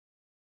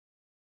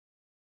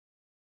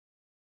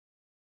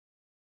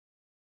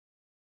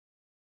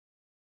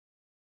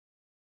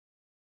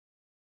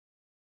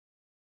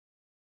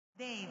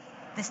Dave,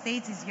 the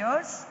stage is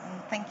yours,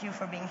 and thank you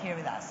for being here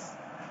with us.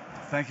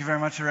 Thank you very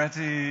much,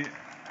 Areti,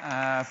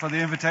 for the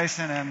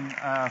invitation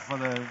and for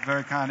the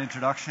very kind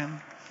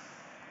introduction.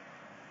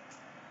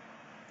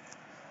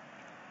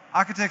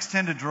 Architects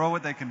tend to draw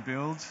what they can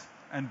build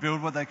and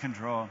build what they can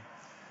draw.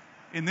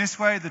 In this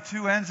way, the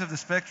two ends of the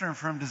spectrum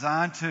from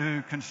design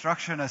to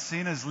construction are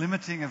seen as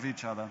limiting of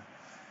each other.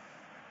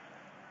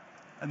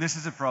 And this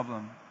is a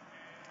problem.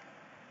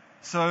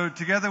 So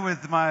together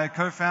with my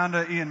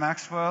co-founder, Ian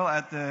Maxwell,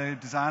 at the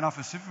design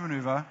office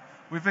Supermanouvre,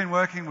 we've been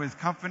working with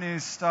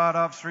companies,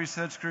 startups,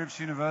 research groups,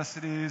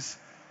 universities,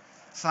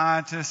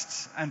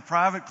 scientists, and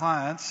private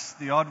clients,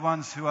 the odd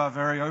ones who are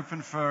very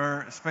open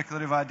for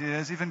speculative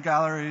ideas, even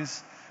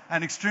galleries,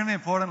 and extremely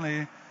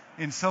importantly,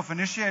 in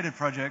self-initiated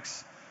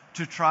projects,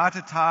 to try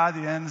to tie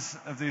the ends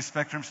of these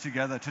spectrums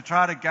together, to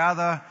try to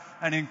gather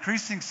an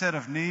increasing set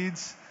of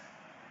needs,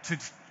 to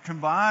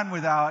combine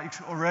with our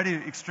already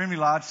extremely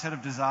large set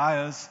of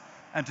desires,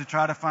 and to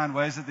try to find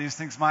ways that these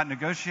things might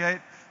negotiate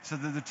so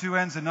that the two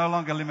ends are no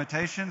longer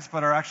limitations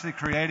but are actually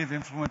creative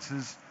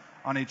influences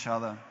on each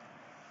other.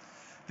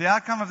 The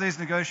outcome of these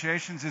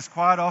negotiations is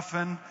quite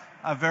often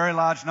a very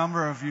large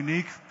number of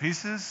unique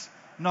pieces,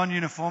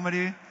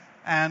 non-uniformity,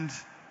 and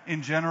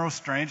in general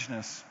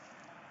strangeness.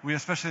 We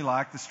especially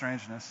like the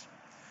strangeness.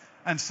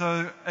 And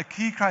so a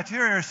key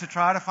criteria is to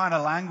try to find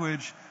a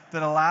language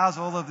that allows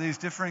all of these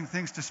differing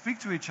things to speak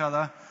to each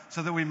other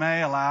so that we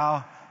may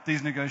allow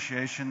these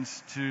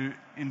negotiations to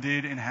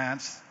indeed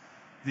enhance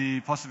the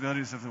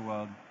possibilities of the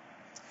world.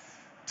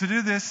 To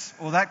do this,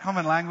 well, that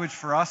common language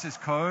for us is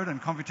code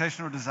and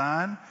computational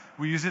design.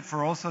 We use it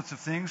for all sorts of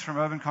things, from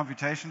urban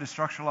computation to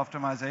structural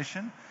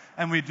optimization.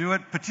 And we do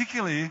it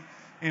particularly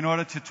in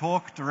order to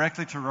talk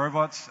directly to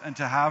robots and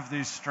to have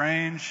these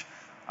strange,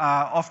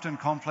 often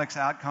complex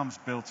outcomes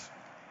built.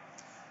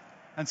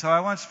 And so I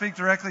won't speak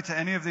directly to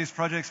any of these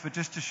projects, but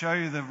just to show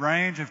you the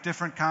range of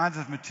different kinds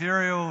of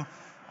material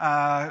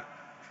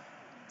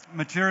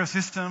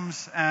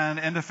systems and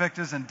end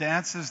effectors and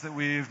dances that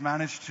we've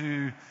managed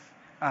to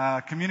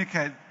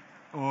communicate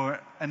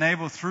or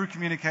enable through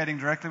communicating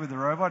directly with the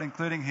robot,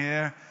 including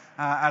here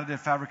additive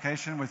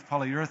fabrication with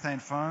polyurethane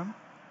foam,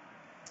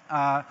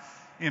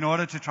 in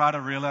order to try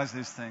to realize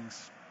these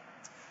things.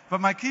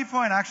 But my key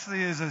point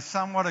actually is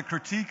somewhat a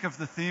critique of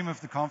the theme of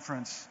the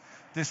conference,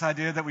 this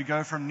idea that we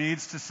go from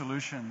needs to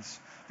solutions.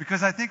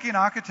 Because I think in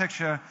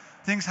architecture,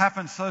 things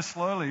happen so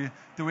slowly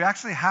that we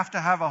actually have to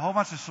have a whole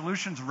bunch of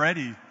solutions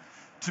ready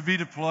to be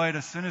deployed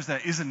as soon as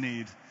there is a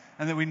need.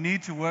 And that we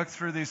need to work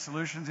through these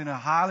solutions in a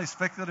highly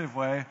speculative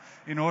way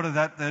in order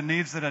that the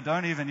needs that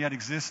don't even yet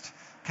exist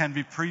can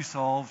be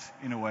pre-solved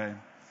in a way.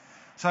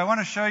 So I want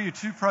to show you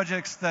two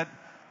projects that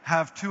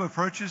have two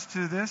approaches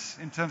to this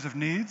in terms of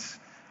needs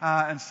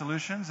and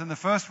solutions. And the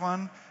first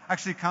one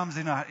actually comes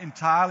in an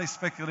entirely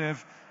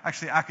speculative,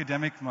 actually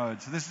academic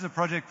mode. So this is a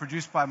project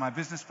produced by my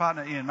business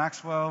partner, Ian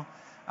Maxwell,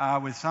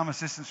 with some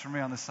assistance from me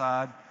on the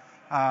side,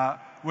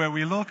 where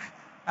we look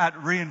at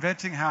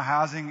reinventing how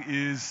housing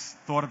is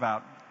thought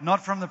about.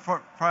 Not from the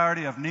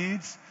priority of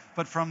needs,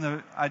 but from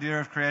the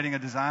idea of creating a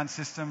design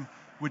system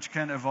which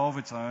can evolve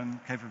its own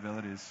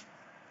capabilities.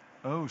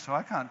 Oh, so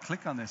I can't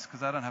click on this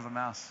because I don't have a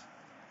mouse.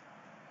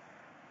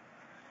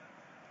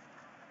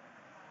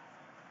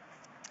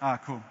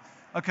 Cool.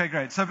 Okay,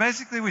 great. So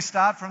basically we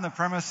start from the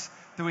premise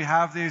that we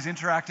have these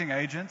interacting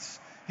agents.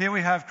 Here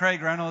we have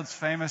Craig Reynolds'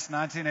 famous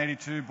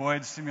 1982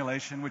 Boyd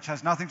simulation, which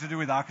has nothing to do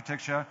with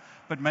architecture,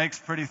 but makes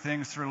pretty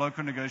things through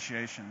local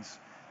negotiations.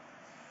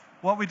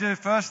 What we do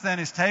first then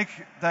is take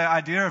the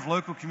idea of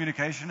local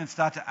communication and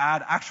start to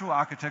add actual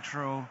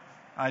architectural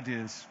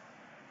ideas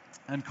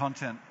and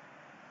content.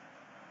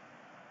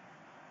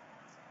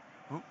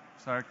 Oops,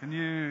 sorry, can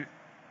you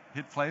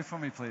hit play for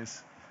me,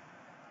 please?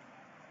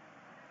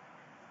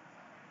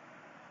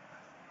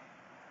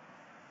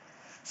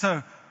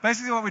 So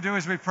basically what we do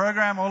is we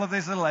program all of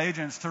these little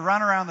agents to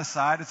run around the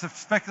site. It's a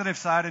speculative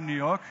site in New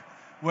York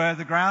where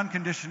the ground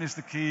condition is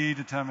the key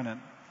determinant.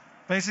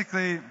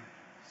 Basically,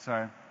 it's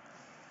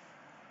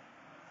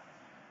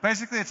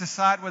a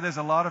site where there's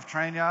a lot of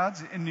train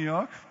yards in New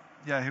York.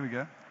 Yeah, here we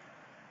go.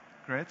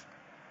 Great.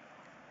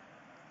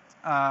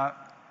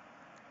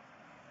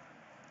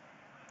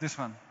 This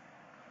one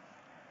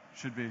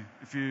should be,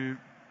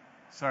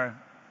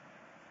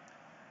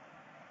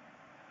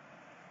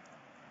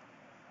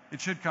 it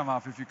should come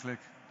up if you click.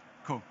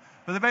 Cool.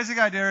 But the basic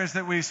idea is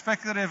that we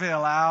speculatively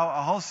allow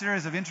a whole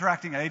series of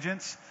interacting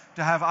agents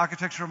to have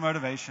architectural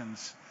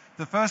motivations.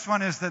 The first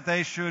one is that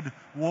they should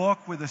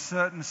walk with a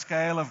certain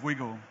scale of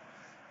wiggle.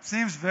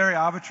 Seems very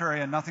arbitrary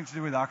and nothing to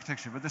do with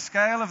architecture, but the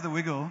scale of the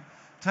wiggle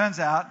turns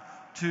out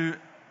to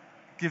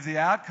give the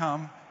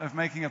outcome of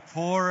making a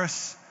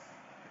porous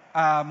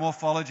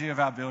morphology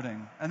of our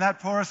building. And that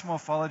porous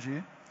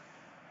morphology,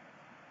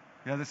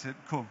 yeah, that's it,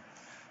 cool.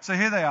 So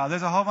here they are.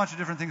 There's a whole bunch of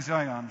different things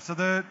going on.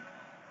 So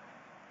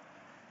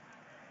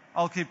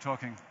I'll keep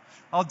talking.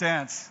 I'll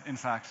dance, in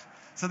fact.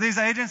 So these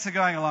agents are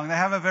going along. They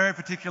have a very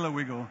particular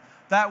wiggle.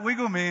 That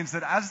wiggle means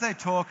that as they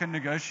talk and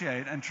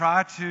negotiate and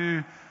try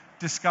to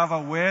discover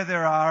where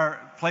there are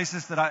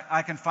places that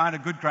I can find a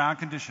good ground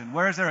condition.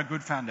 Where is there a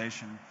good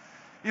foundation?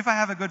 If I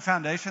have a good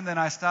foundation, then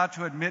I start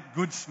to emit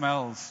good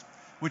smells,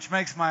 which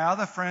makes my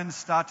other friends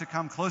start to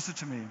come closer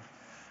to me.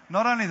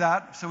 Not only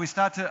that, so we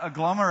start to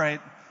agglomerate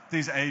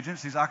these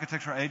agents, these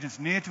architectural agents,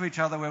 near to each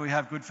other where we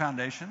have good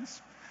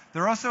foundations.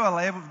 They're also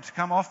able to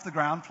come off the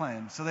ground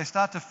plane. So they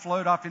start to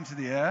float up into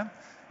the air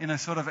in a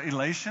sort of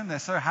elation. They're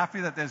so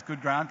happy that there's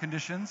good ground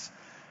conditions,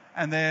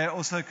 and they're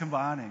also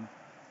combining.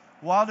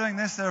 While doing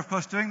this, they're of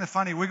course doing the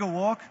funny wiggle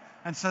walk,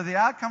 and so the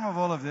outcome of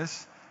all of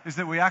this is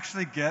that we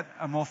actually get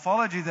a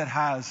morphology that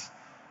has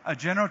a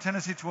general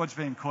tendency towards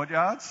being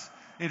courtyards.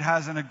 It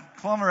has an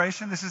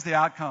agglomeration. This is the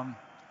outcome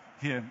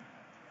here.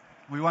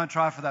 We won't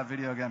try for that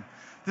video again.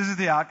 This is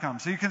the outcome.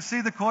 So you can see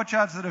the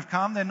courtyards that have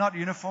come, they're not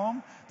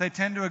uniform. They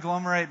tend to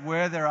agglomerate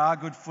where there are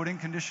good footing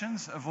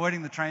conditions,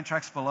 avoiding the train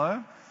tracks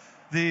below.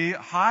 The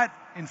height,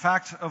 in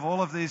fact, of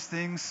all of these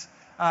things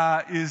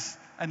is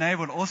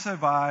enabled also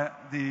by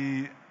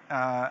the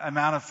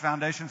amount of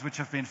foundations which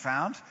have been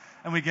found.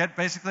 And we get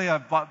basically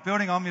a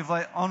building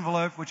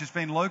envelope which has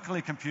been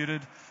locally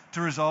computed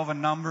to resolve a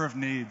number of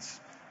needs,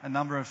 a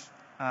number of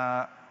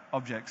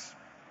objects.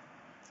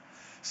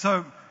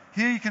 So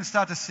here you can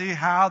start to see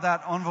how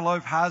that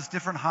envelope has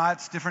different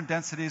heights, different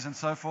densities, and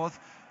so forth,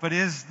 but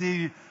is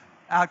the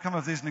outcome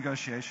of these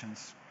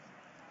negotiations.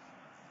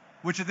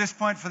 Which at this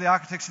point, for the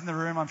architects in the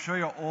room, I'm sure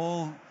you're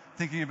all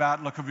thinking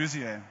about Le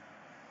Corbusier.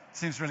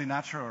 Seems really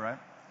natural, right?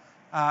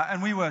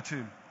 And we were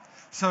too.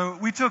 So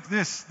we took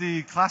this,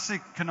 the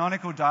classic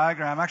canonical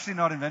diagram, actually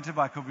not invented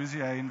by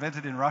Corbusier,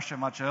 invented in Russia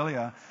much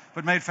earlier,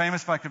 but made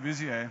famous by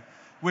Corbusier,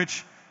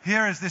 which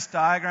here is this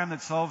diagram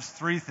that solves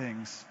three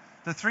things.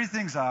 The three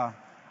things are,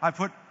 I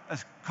put a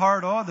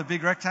corridor, the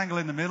big rectangle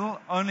in the middle,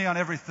 only on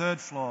every third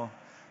floor.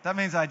 That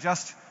means I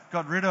just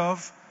got rid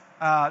of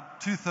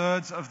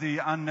 2/3 of the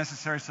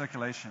unnecessary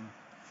circulation.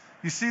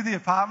 You see the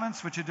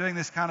apartments, which are doing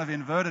this kind of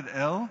inverted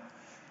L.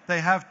 They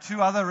have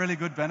two other really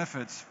good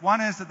benefits. One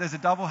is that there's a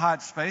double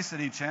height space at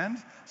each end,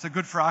 so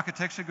good for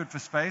architecture, good for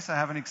space. I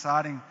have an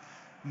exciting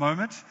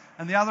moment.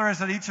 And the other is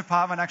that each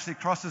apartment actually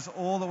crosses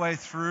all the way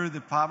through the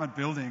apartment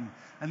building,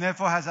 and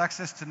therefore has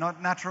access to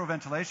natural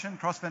ventilation,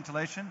 cross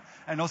ventilation,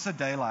 and also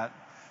daylight.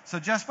 So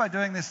just by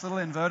doing this little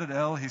inverted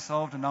L, he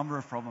solved a number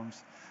of problems.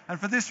 And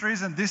for this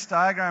reason, this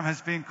diagram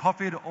has been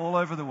copied all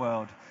over the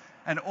world,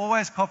 and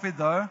always copied,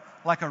 though,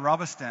 like a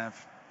rubber stamp.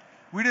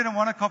 We didn't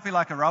want to copy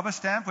like a rubber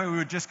stamp where we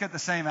would just get the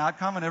same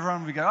outcome and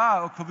everyone would go,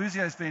 oh,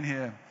 Corbusier's been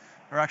here,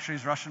 or actually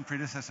his Russian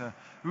predecessor.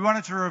 We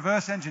wanted to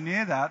reverse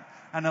engineer that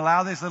and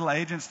allow these little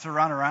agents to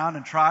run around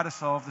and try to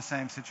solve the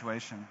same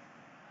situation.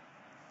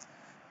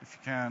 If you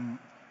can,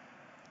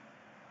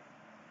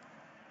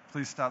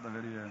 please start the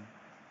video.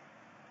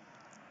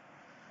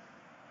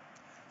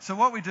 So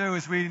what we do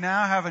is we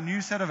now have a new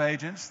set of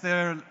agents.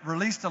 They're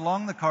released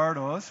along the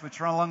corridors,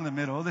 which run along the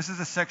middle. This is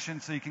a section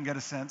so you can get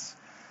a sense.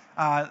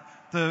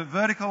 The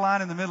vertical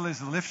line in the middle is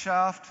the lift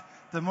shaft.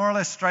 The more or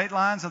less straight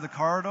lines are the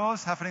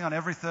corridors happening on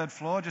every third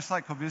floor, just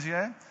like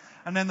Corbusier.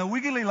 And then the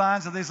wiggly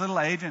lines are these little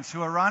agents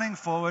who are running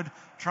forward,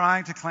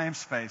 trying to claim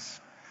space.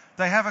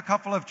 They have a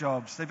couple of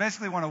jobs. They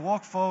basically want to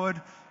walk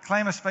forward,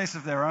 claim a space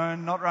of their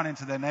own, not run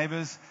into their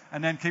neighbors,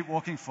 and then keep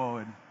walking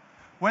forward.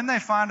 When they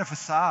find a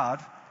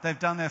facade, they've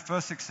done their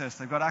first success.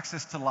 They've got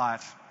access to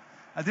light.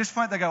 At this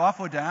point, they go up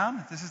or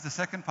down. This is the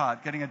second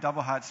part, getting a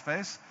double height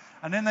space.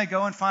 And then they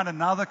go and find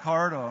another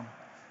corridor,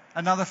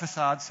 another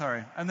facade,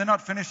 and they're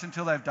not finished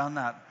until they've done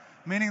that,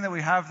 meaning that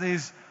we have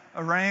these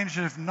arranged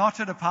of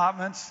knotted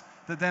apartments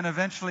that then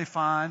eventually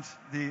find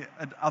the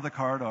other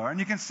corridor. And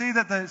you can see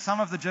that some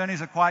of the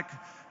journeys are quite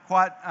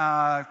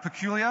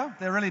peculiar.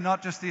 They're really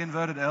not just the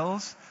inverted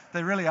L's.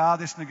 They really are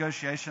this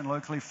negotiation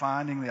locally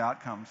finding the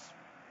outcomes.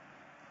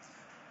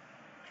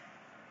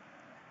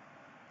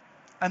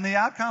 And the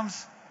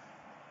outcomes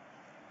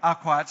are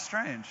quite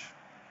strange.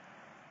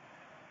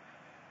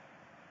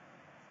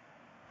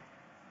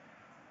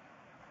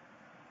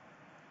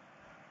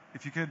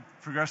 If you could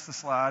progress the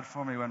slide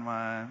for me when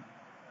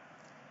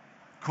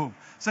Cool.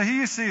 So here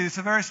you see, it's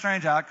a very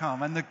strange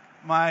outcome. And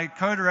my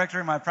co-director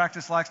in my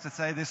practice likes to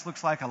say this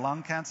looks like a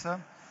lung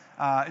cancer.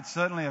 It's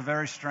certainly a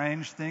very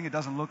strange thing. It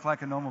doesn't look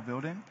like a normal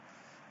building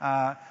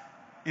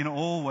in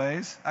all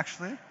ways,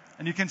 actually.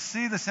 And you can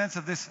see the sense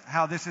of this,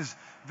 how this is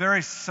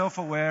very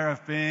self-aware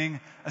of being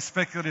a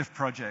speculative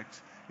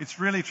project. It's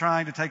really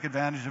trying to take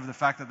advantage of the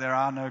fact that there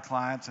are no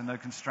clients and no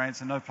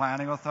constraints and no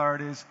planning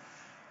authorities.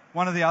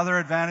 One of the other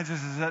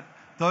advantages is that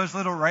those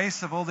little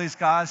race of all these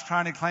guys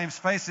trying to claim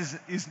space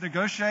is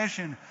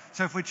negotiation.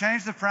 So if we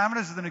change the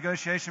parameters of the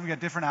negotiation, we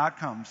get different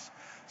outcomes.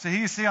 So here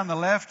you see on the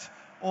left,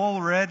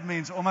 all red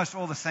means almost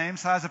all the same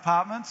size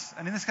apartments.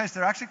 And in this case,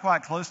 they're actually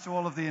quite close to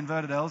all of the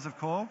inverted L's of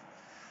Corb.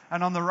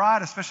 And on the right,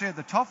 especially at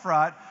the top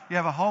right, you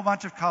have a whole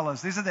bunch of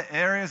colors. These are the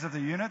areas of the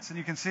units, and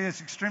you can see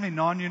it's extremely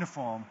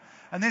non-uniform.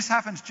 And this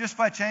happens just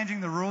by changing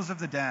the rules of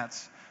the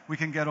dance. We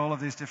can get all of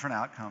these different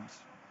outcomes.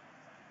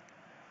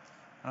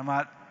 And I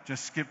might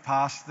just skip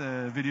past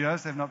the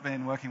videos. They've not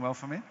been working well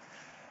for me.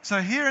 So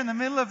here in the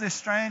middle of this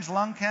strange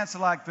lung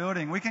cancer-like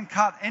building, we can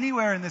cut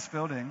anywhere in this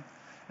building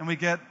and we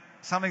get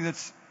something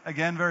that's,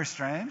 again, very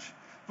strange.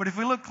 But if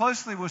we look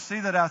closely, we'll see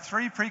that our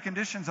three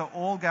preconditions are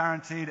all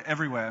guaranteed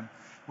everywhere.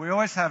 We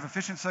always have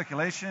efficient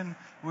circulation,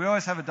 we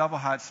always have a double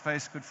height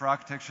space, good for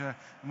architecture,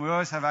 and we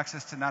always have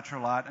access to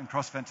natural light and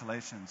cross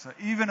ventilation. So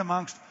even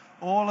amongst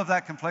all of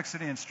that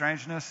complexity and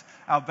strangeness,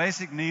 our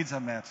basic needs are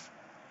met.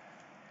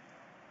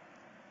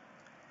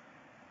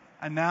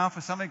 And now for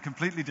something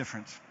completely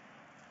different.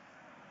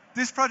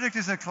 This project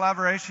is a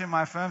collaboration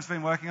my firm's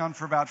been working on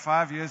for about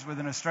 5 years with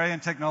an Australian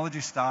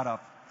technology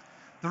startup.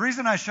 The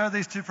reason I show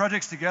these two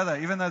projects together,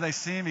 even though they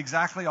seem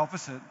exactly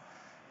opposite,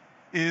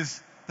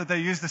 is that they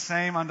use the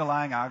same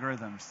underlying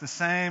algorithms. The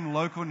same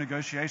local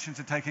negotiations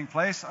are taking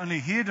place, only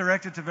here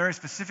directed to very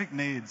specific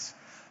needs.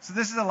 So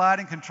this is a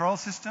lighting control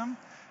system.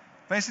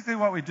 Basically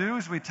what we do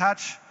is we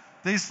attach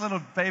this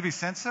little baby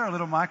sensor, a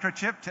little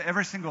microchip, to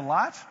every single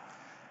light,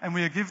 and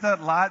we give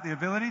that light the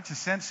ability to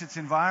sense its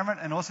environment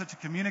and also to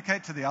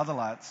communicate to the other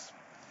lights.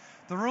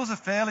 The rules are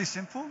fairly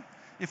simple.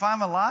 If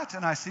I'm a light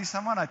and I see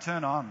someone, I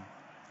turn on.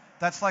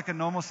 That's like a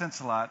normal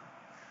sensor light.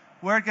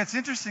 Where it gets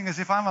interesting is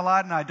if I'm a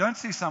light and I don't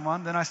see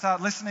someone, then I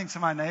start listening to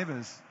my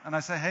neighbors. And I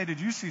say, hey, did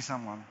you see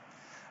someone?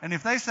 And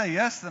if they say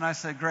yes, then I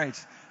say,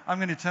 great, I'm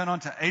going to turn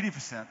on to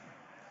 80%.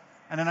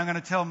 And then I'm going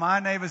to tell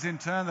my neighbors in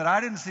turn that I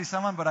didn't see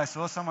someone, but I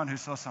saw someone who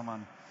saw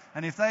someone.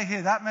 And if they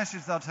hear that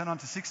message, they'll turn on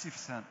to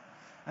 60%,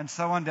 and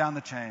so on down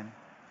the chain.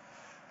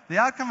 The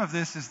outcome of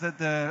this is that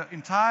the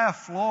entire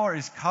floor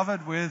is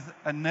covered with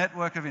a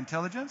network of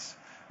intelligence.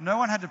 No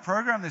one had to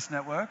program this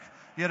network,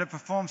 yet it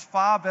performs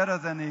far better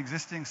than the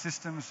existing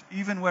systems,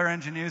 even where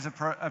engineers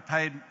are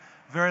paid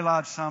very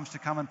large sums to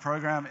come and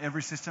program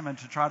every system and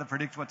to try to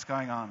predict what's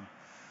going on.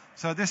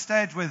 So at this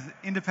stage, with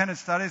independent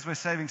studies, we're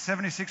saving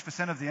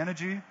 76% of the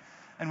energy,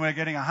 and we're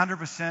getting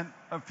 100%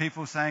 of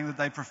people saying that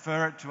they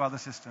prefer it to other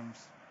systems.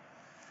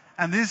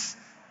 And this,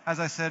 as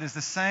I said, is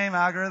the same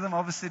algorithm,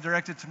 obviously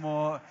directed to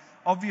more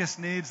obvious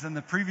needs than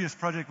the previous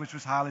project, which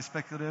was highly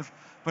speculative,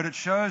 but it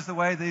shows the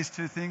way these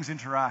two things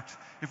interact.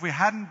 If we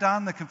hadn't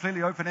done the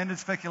completely open-ended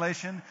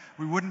speculation,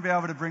 we wouldn't be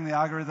able to bring the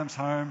algorithms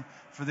home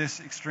for this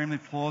extremely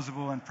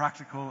plausible and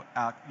practical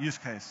use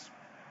case.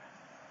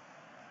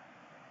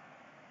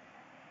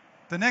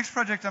 The next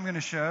project I'm going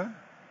to show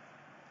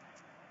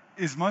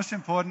is most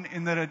important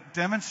in that it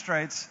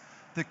demonstrates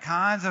the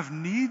kinds of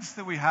needs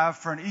that we have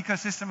for an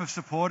ecosystem of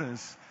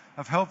supporters,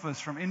 of helpers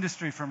from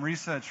industry, from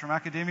research, from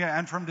academia,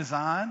 and from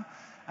design,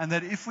 and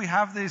that if we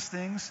have these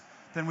things,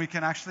 then we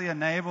can actually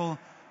enable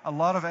a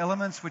lot of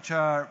elements which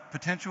are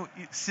potential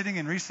sitting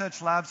in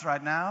research labs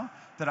right now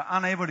that are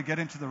unable to get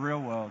into the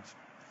real world.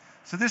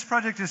 So this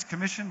project is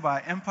commissioned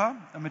by EMPA,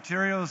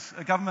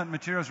 a government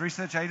materials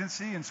research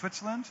agency in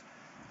Switzerland,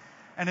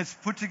 and it's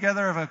put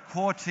together of a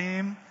core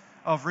team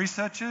of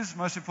researchers,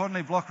 most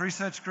importantly Block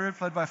Research Group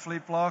led by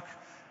Philippe Bloch,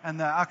 and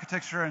the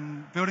Architecture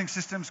and Building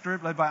Systems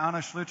Group led by Arno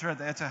Schluter at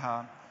the ETH.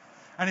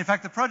 And in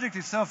fact, the project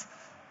itself,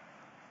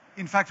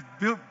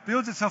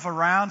 builds itself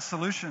around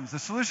solutions. The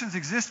solutions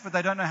exist, but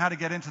they don't know how to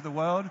get into the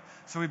world.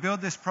 So we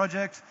build this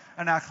project,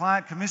 and our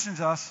client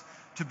commissions us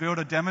to build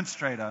a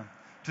demonstrator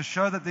to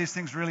show that these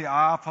things really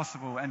are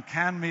possible and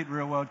can meet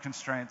real-world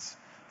constraints.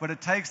 But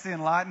it takes the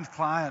enlightened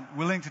client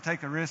willing to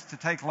take a risk, to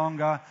take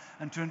longer,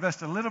 and to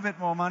invest a little bit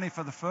more money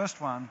for the first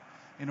one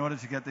in order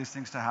to get these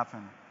things to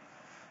happen.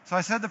 So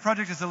I said the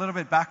project is a little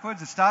bit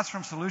backwards. It starts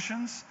from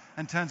solutions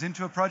and turns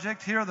into a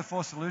project. Here are the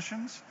 4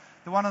 solutions.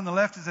 The one on the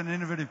left is an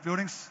innovative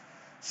building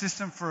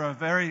system for a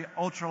very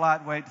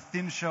ultra-lightweight,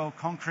 thin-shell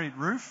concrete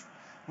roof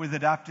with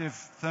adaptive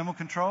thermal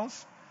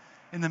controls.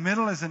 In the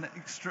middle is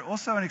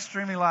also an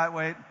extremely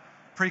lightweight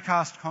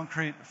precast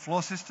concrete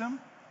floor system.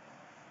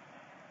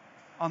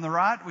 On the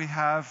right, we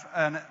have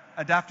an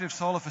adaptive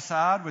solar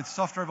facade with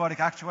soft robotic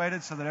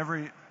actuators so that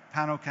every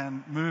panel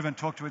can move and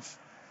talk to its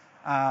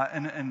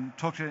and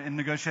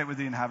negotiate with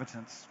the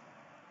inhabitants.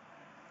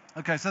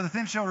 Okay, so the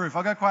thin shell roof.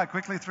 I'll go quite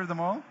quickly through them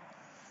all.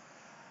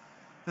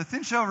 The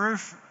thin shell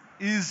roof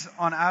is,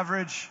 on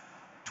average,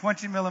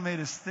 20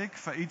 millimeters thick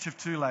for each of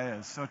 2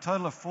 layers. So a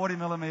total of 40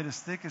 millimeters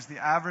thick is the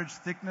average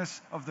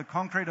thickness of the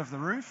concrete of the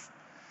roof.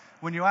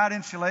 When you add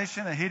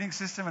insulation, a heating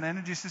system, an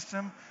energy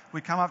system,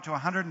 we come up to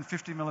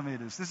 150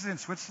 millimeters. This is in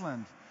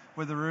Switzerland,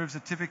 where the roofs are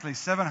typically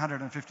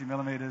 750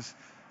 millimeters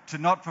to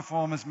not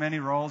perform as many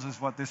roles as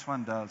what this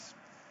one does.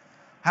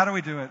 How do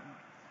we do it?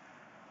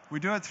 We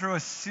do it through a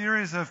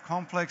series of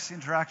complex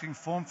interacting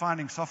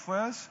form-finding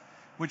softwares,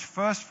 which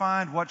first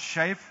find what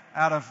shape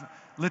out of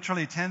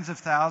literally tens of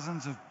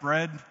thousands of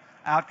bred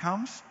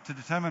outcomes to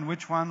determine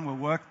which one will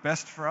work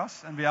best for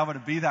us and be able to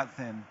be that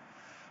thin.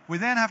 We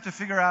then have to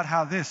figure out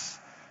how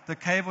the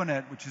cable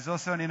net, which is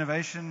also an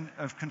innovation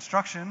of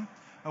construction,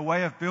 a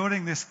way of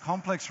building this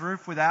complex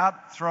roof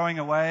without throwing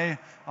away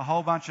a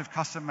whole bunch of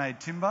custom-made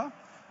timber.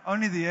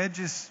 Only the edge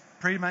is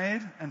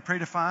pre-made and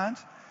predefined.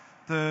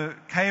 The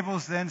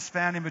cables then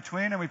span in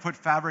between, and we put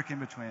fabric in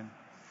between.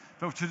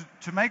 But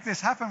to make this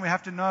happen, we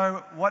have to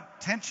know what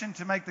tension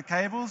to make the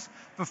cables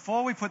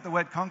before we put the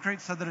wet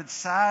concrete so that it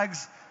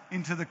sags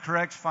into the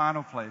correct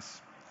final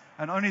place.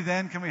 And only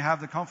then can we have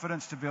the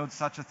confidence to build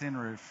such a thin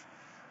roof.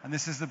 And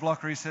this is the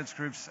Block Research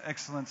Group's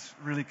excellence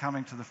really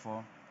coming to the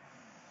fore.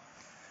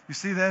 You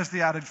see there's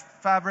the added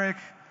fabric.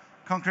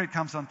 Concrete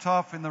comes on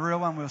top. In the real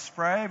one, we'll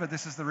spray, but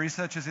this is the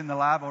researchers in the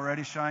lab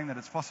already showing that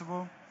it's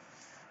possible.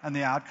 And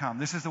the outcome.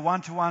 This is the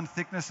one-to-one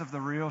thickness of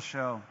the real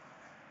shell.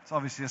 It's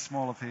obviously a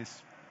smaller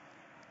piece.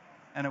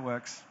 And it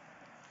works.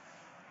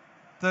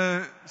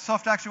 The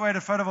soft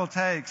actuated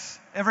photovoltaics,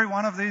 every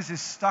one of these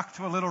is stuck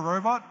to a little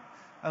robot,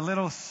 a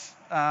little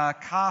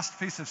cast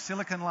piece of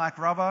silicon-like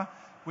rubber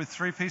with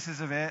three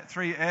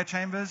air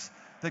chambers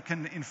that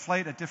can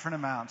inflate at different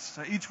amounts.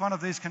 So each one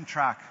of these can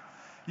track.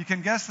 You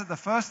can guess that the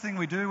first thing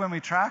we do when we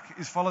track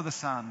is follow the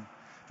sun.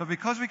 But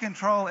because we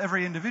control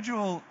every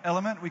individual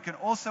element, we can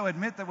also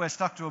admit that we're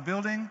stuck to a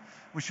building.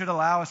 We should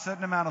allow a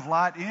certain amount of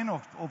light in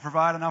or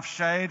provide enough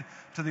shade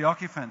to the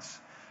occupants.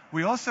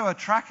 We also are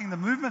tracking the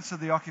movements of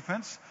the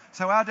occupants,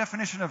 so our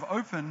definition of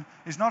open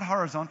is not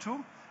horizontal,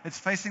 it's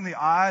facing the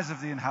eyes of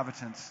the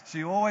inhabitants. So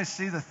you always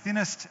see the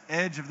thinnest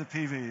edge of the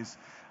PVs,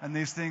 and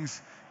these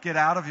things get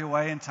out of your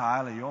way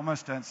entirely. You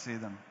almost don't see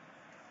them.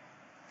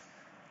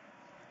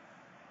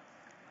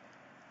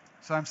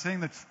 So I'm seeing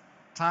that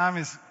time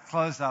is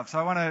closed up, so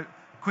I want to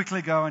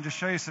quickly go and just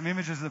show you some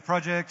images of the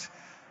project.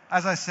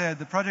 As I said,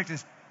 the project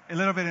is a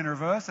little bit in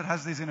reverse. It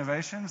has these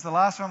innovations. The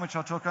last one, which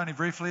I'll talk only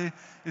briefly,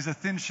 is a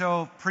thin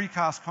shell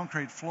precast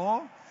concrete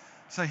floor.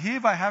 So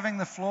here, by having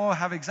the floor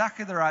have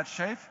exactly the right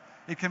shape,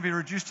 it can be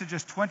reduced to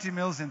just 20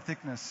 mils in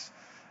thickness.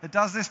 It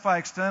does this by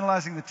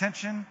externalizing the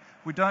tension.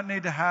 We don't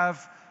need to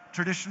have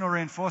traditional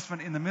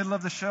reinforcement in the middle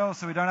of the shell,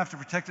 so we don't have to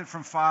protect it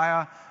from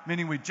fire,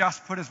 meaning we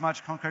just put as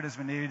much concrete as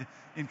we need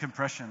in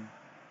compression.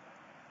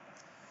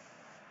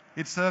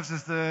 It serves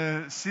as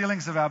the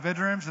ceilings of our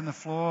bedrooms and the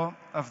floor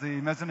of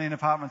the mezzanine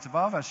apartments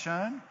above, as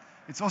shown.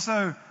 It's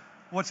also,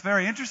 what's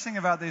very interesting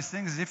about these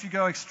things is if you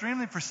go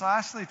extremely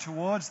precisely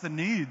towards the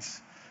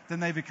needs, then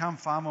they become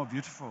far more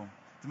beautiful.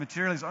 The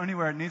material is only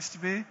where it needs to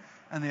be,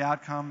 and the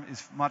outcome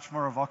is much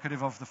more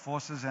evocative of the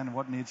forces and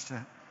what needs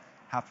to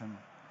happen.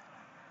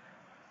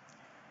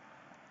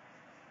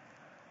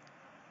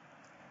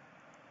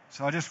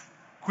 So I just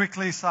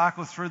quickly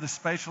cycle through the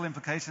spatial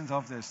implications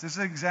of this. This is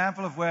an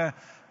example of where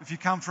if you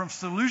come from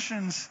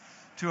solutions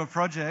to a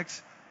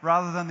project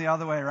rather than the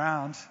other way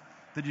around,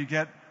 that you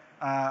get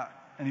an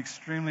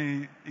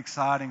extremely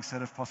exciting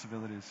set of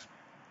possibilities.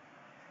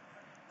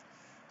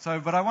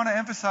 But I want to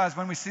emphasize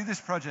when we see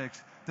this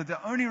project that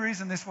the only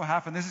reason this will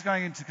happen, this is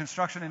going into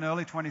construction in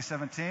early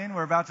 2017.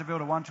 We're about to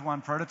build a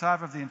one-to-one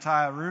prototype of the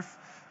entire roof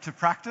to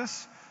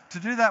practice. To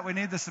do that, we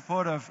need the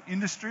support of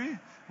industry.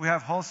 We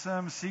have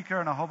Holcim, Seeker,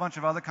 and a whole bunch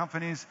of other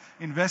companies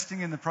investing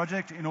in the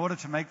project in order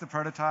to make the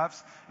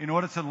prototypes, in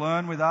order to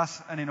learn with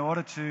us, and in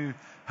order to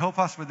help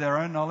us with their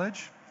own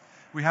knowledge.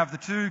 We have the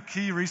two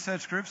key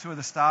research groups who are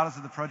the starters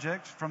of the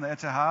project from the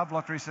ETH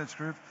Block Research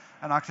Group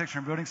and Architecture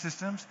and Building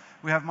Systems.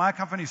 We have my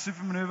company,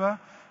 Supermanouvre,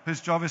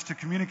 whose job is to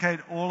communicate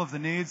all of the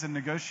needs and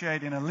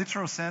negotiate in a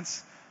literal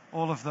sense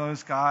all of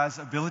those guys'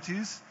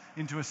 abilities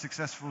into a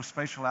successful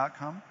spatial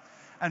outcome.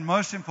 And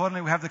most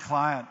importantly, we have the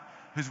client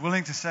who's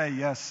willing to say,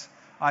 yes,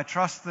 I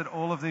trust that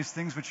all of these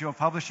things which you're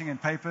publishing in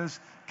papers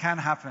can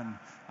happen.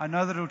 I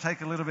know that it'll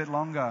take a little bit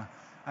longer.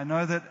 I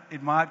know that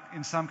it might,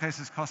 in some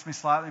cases, cost me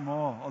slightly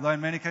more, although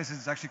in many cases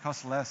it's actually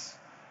cost less,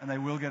 and they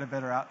will get a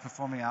better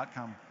performing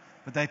outcome.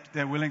 But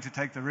they're willing to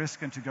take the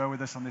risk and to go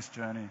with us on this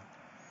journey.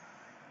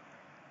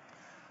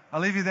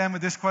 I'll leave you then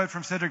with this quote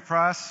from Cedric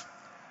Price,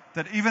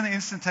 that even the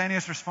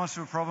instantaneous response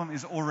to a problem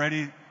is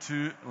already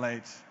too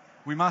late.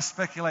 We must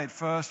speculate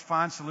first,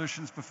 find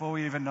solutions before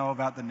we even know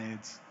about the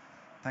needs.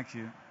 Thank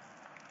you.